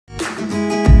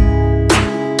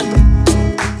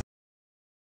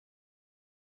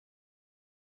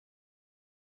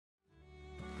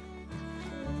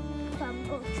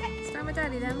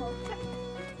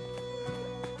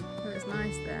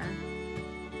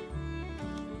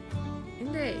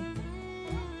Indy.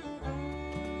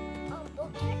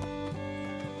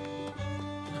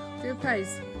 Do a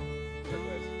pose.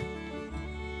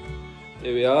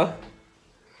 Here we are.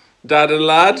 Dad and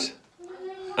lad.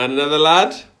 And another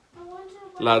lad.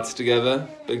 Lads together.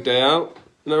 Big day out.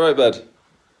 No, right, bud?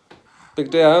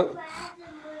 Big day out.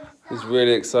 He's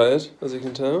really excited, as you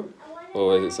can tell.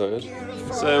 Always excited.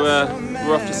 So,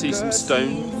 we're off to see some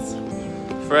stones.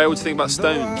 Freya, what do you think about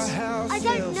stones? I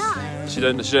don't know. She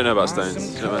don't know about stones.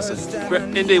 She don't know about stones.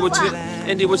 Indy, what do you think?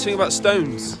 Indy, what do you think about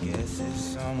stones?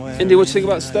 Indy, what do you think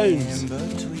about stones?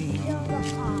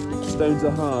 Stones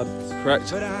are hard. Correct.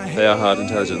 They are hard,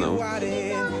 intelligent though.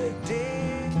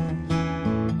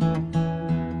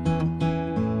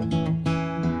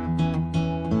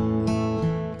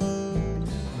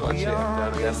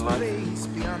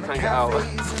 Can't get out.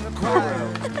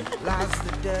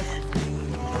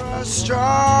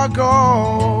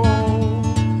 Struggle.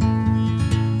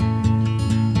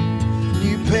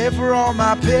 You pay for all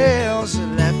my pills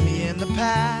and left me in the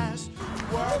past.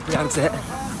 That's it.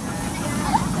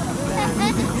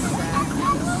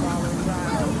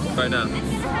 Right now.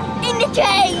 In the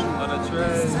train. On a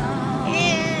train.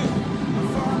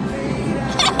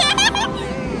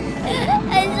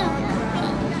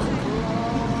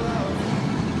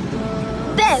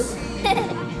 Boo.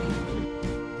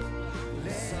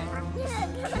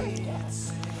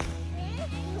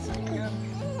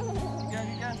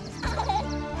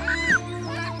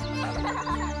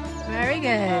 Very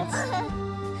good.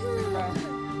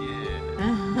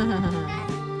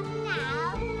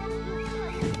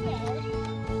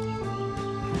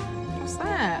 What's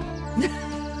that?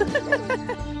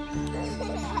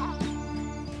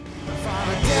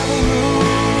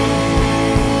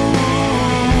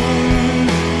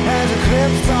 Has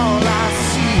eclipsed all I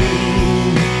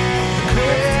see.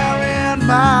 Clear in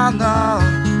mind, the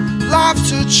life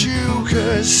that you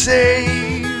could save.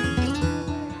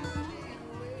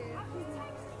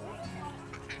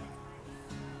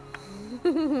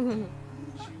 She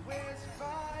wears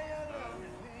fire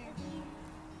pink,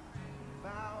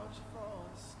 vouch for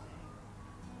the sting,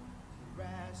 the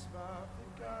rasp of the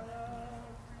gutter,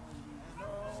 and oh,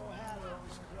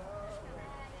 Hallow's club.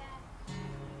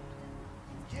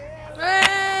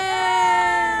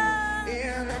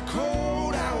 In the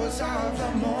cold hours of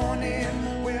the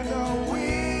morning, with a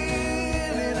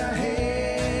wheel in her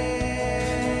hand,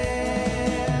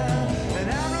 and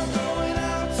I'm not going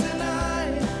out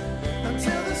tonight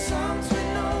until the songs we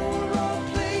know are all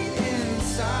played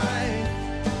inside.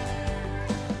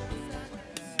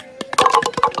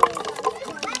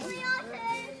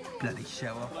 Bloody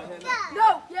show off. No,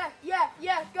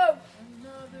 yeah, go.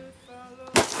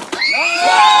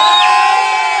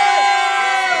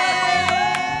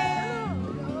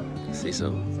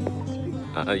 Cecil.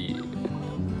 Yeah.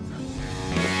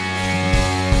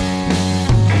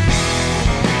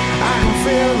 I can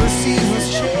feel the seasons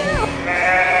change.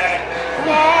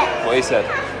 What he said?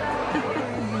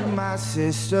 My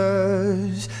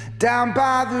sisters down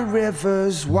by the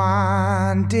river's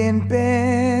winding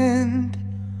bend.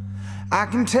 I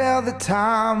can tell the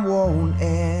time won't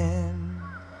end.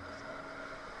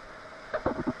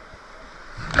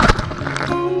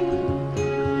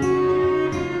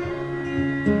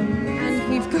 And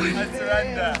we've gone.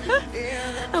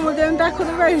 And we're going back on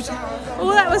the road.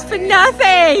 All that was for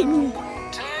nothing.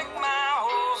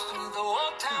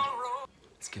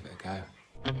 Let's give it a go.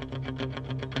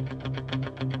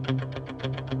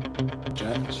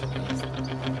 Stretch.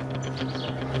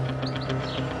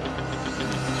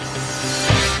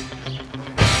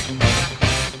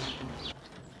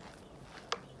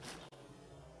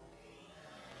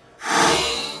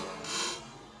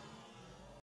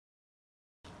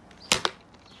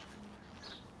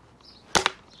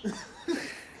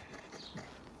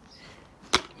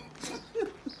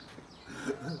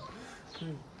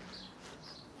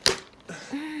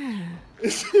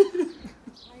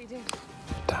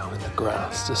 Down in the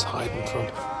grass, just hiding from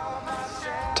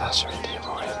Tasha and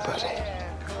Rory and Buddy.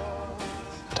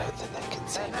 I don't think they can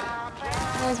see me.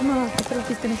 Where's Mark? I feel like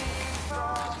he's gonna.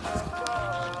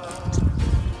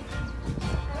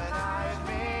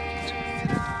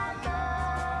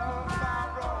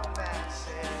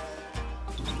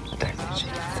 I don't think she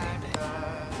can see me.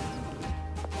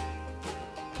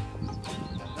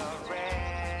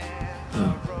 Oh.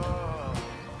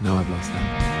 No, I've lost them.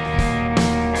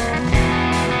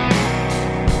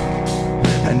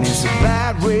 And it's a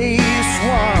bad race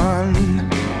won.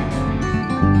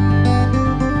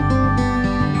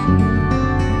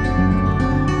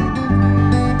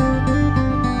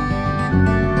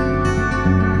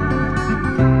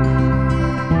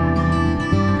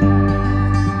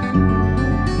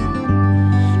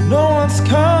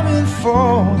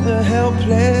 the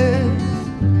helpless.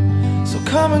 So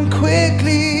come and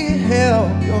quickly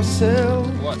help yourself.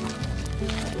 What?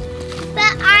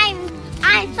 But I'm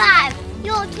 5.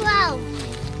 You're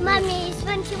 12. Mummy is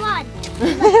 21.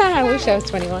 I wish I was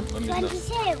 21.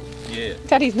 22. Yeah.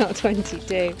 Daddy's not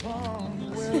 22.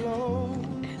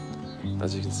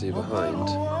 As you can see behind,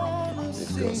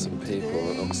 we've got some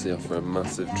people obviously off for a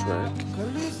massive trek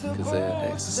because they are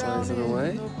exercising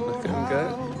away. Look at them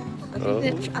go. I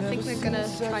think they're gonna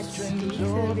try to ski, so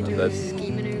they'll be doing ski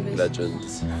maneuvers.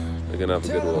 Legends. They're gonna have a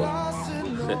good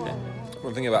walk.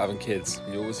 One thing about having kids,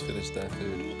 you always finish their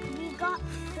food. We got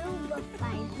 2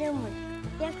 buffets, didn't we?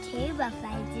 We have 2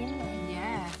 buffets, didn't we?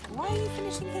 Yeah. Why are you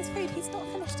finishing his food? He's not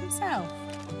finished himself.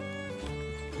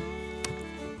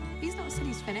 He's not said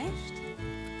he's finished.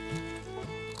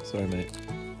 Sorry, mate.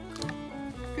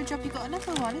 Good job you got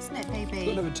another one, isn't it, baby?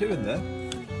 Got number 2 in there.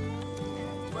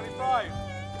 25.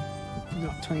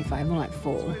 Not 25, more like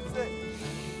 4.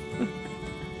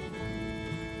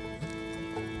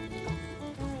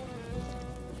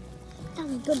 That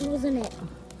was good, wasn't it?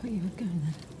 Oh, you were going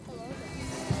then.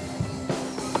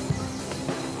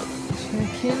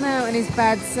 Check him out in his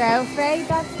bad selfie.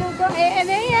 Dad's still got it,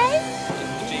 hasn't he, eh?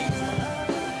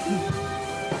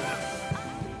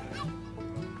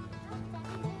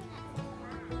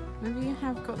 Maybe you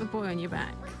have got the boy on your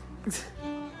back.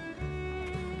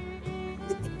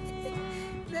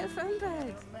 They're fun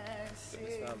birds.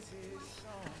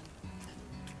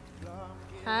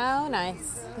 How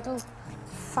nice. Little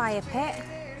fire pit.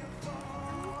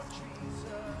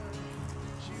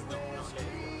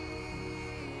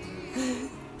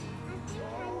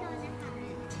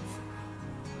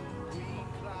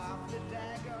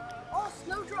 Oh,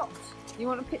 snowdrops. You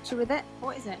want a picture with it?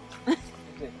 What is it?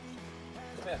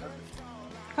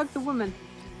 Hug the woman.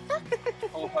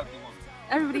 Oh, hug the woman.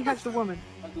 Everybody hug the woman.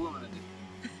 Hug the woman,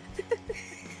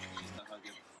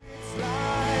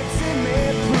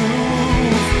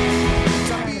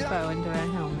 A bow under her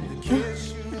helmet.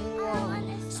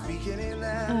 Speaking in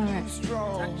that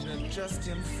strong just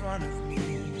in front of me.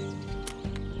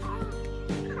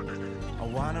 I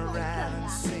wanna ride and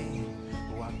sing.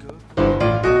 Oh, I could.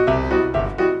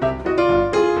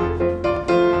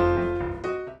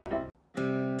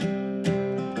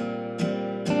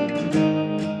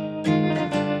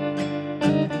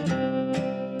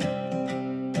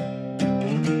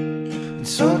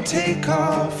 So take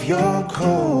off your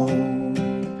coat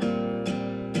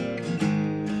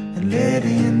and let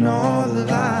in all the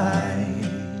light.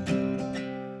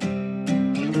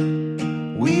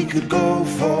 We could go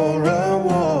for a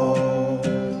walk,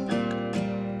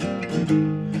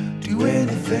 do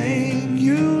anything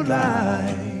you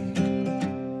like.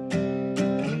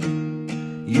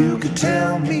 You could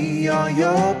tell me all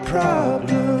your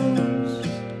problems,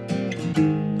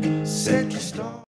 set your stall.